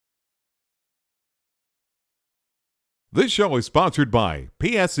This show is sponsored by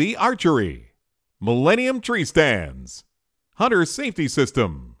PSE Archery, Millennium Tree Stands, Hunter Safety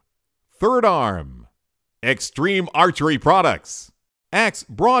System, Third Arm, Extreme Archery Products, Axe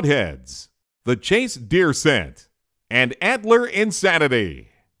Broadheads, The Chase Deer Scent, and Antler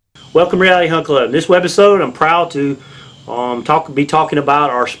Insanity. Welcome to Reality Hunt Club. In this episode, I'm proud to be talking about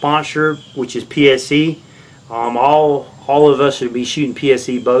our sponsor, which is PSE. All of us should be shooting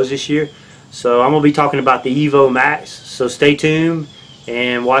PSE bows this year. So I'm going to be talking about the Evo Max. So stay tuned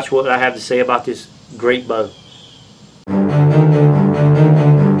and watch what I have to say about this great bow.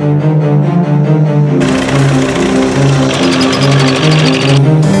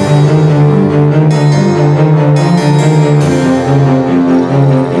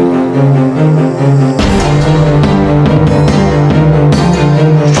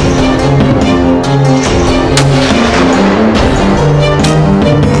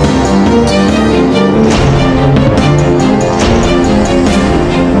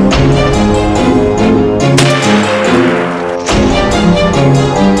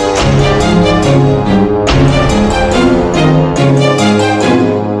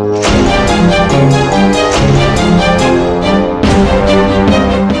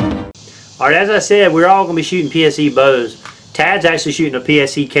 Alright, as I said, we're all going to be shooting PSE bows. Tad's actually shooting a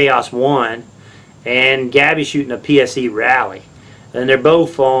PSE Chaos 1, and Gabby's shooting a PSE Rally. And they're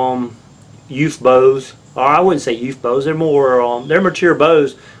both youth bows, or I wouldn't say youth bows, they're more, they're mature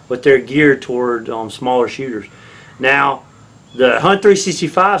bows, but they're geared toward smaller shooters. Now, the Hunt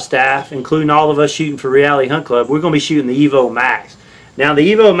 365 staff, including all of us shooting for Reality Hunt Club, we're going to be shooting the Evo Max. Now,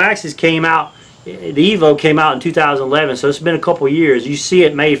 the Evo Maxes came out in 2011, so it's been a couple years. You see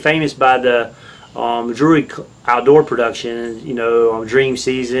it made famous by the Drury Outdoor Production, you know, Dream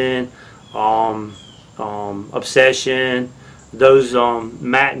Season, Obsession. Those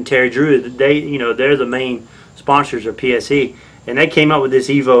Matt and Terry Drew, they're the main sponsors of PSE, and they came up with this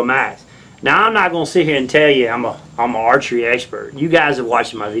Evo Max. Now, I'm not going to sit here and tell you I'm an archery expert. You guys have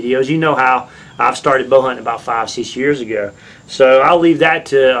watched my videos. You know how I've started bow hunting about 5-6 years ago. So I'll leave that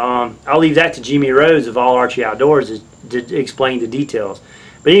to Jimmy Rhodes of All Archery Outdoors to explain the details.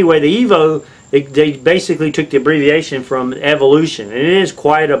 But anyway, the Evo, they basically took the abbreviation from Evolution, and it is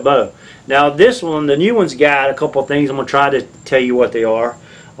quite a bow. Now this one, the new one's got a couple of things. I'm going to try to tell you what they are.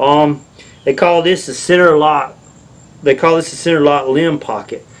 They call this a center lock. They call this a center lock limb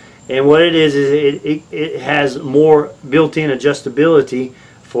pocket. And what it is it has more built-in adjustability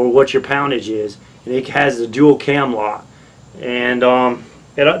for what your poundage is. And it has the dual cam lock. And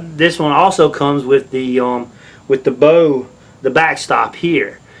this one also comes with the bow, the backstop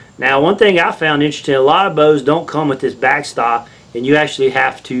here. Now, one thing I found interesting, a lot of bows don't come with this backstop, and you actually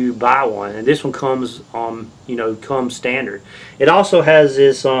have to buy one. And this one comes, comes standard. It also has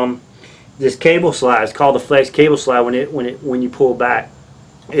this this cable slide. It's called the flex cable slide. When you pull back,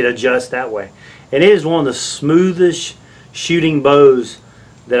 it adjusts that way. And it is one of the smoothest shooting bows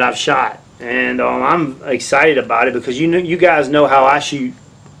that I've shot. And I'm excited about it because you guys know how I shoot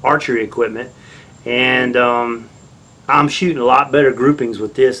archery equipment, and I'm shooting a lot better groupings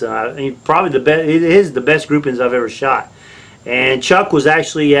with this. Probably the best. It is the best groupings I've ever shot. And Chuck was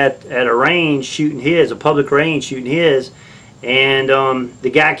actually at a range shooting his, a public range shooting his, and the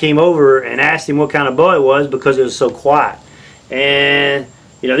guy came over and asked him what kind of bow it was because it was so quiet. And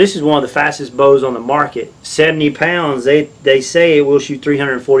this is one of the fastest bows on the market. 70 pounds, they say it will shoot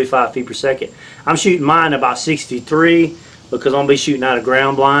 345 feet per second. I'm shooting mine about 63 because I'm going to be shooting out of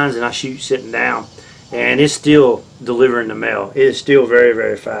ground blinds, and I shoot sitting down. And it's still delivering the mail. It is still very,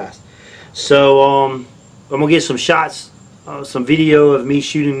 very fast. So I'm going to get some shots, some video of me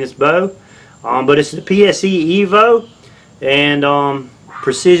shooting this bow. But it's the PSE Evo, and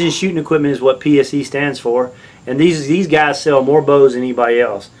Precision Shooting Equipment is what PSE stands for. And these guys sell more bows than anybody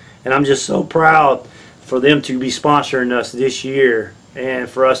else. And I'm just so proud for them to be sponsoring us this year and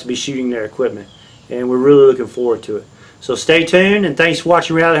for us to be shooting their equipment. And we're really looking forward to it. So stay tuned, and thanks for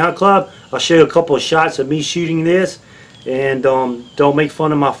watching Reality Hunt Club. I'll show you a couple of shots of me shooting this. And don't make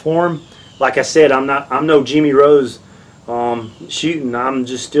fun of my form. Like I said, I'm no Jimmy Rose shooting. I'm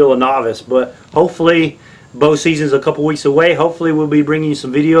just still a novice. But hopefully, bow season's a couple weeks away. Hopefully we'll be bringing you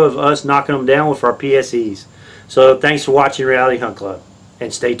some video of us knocking them down with our PSEs. So thanks for watching Reality Hunt Club,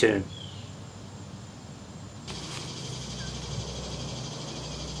 and stay tuned.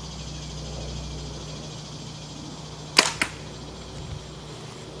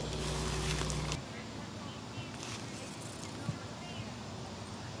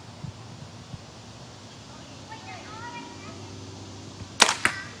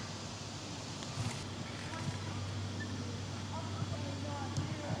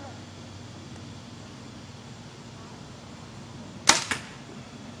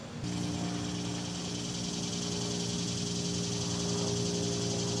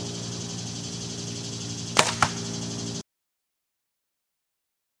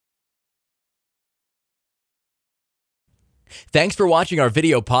 Thanks for watching our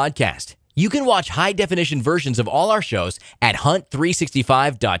video podcast. You can watch high-definition versions of all our shows at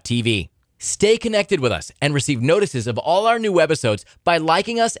hunt365.tv. Stay connected with us and receive notices of all our new episodes by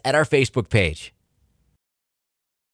liking us at our Facebook page.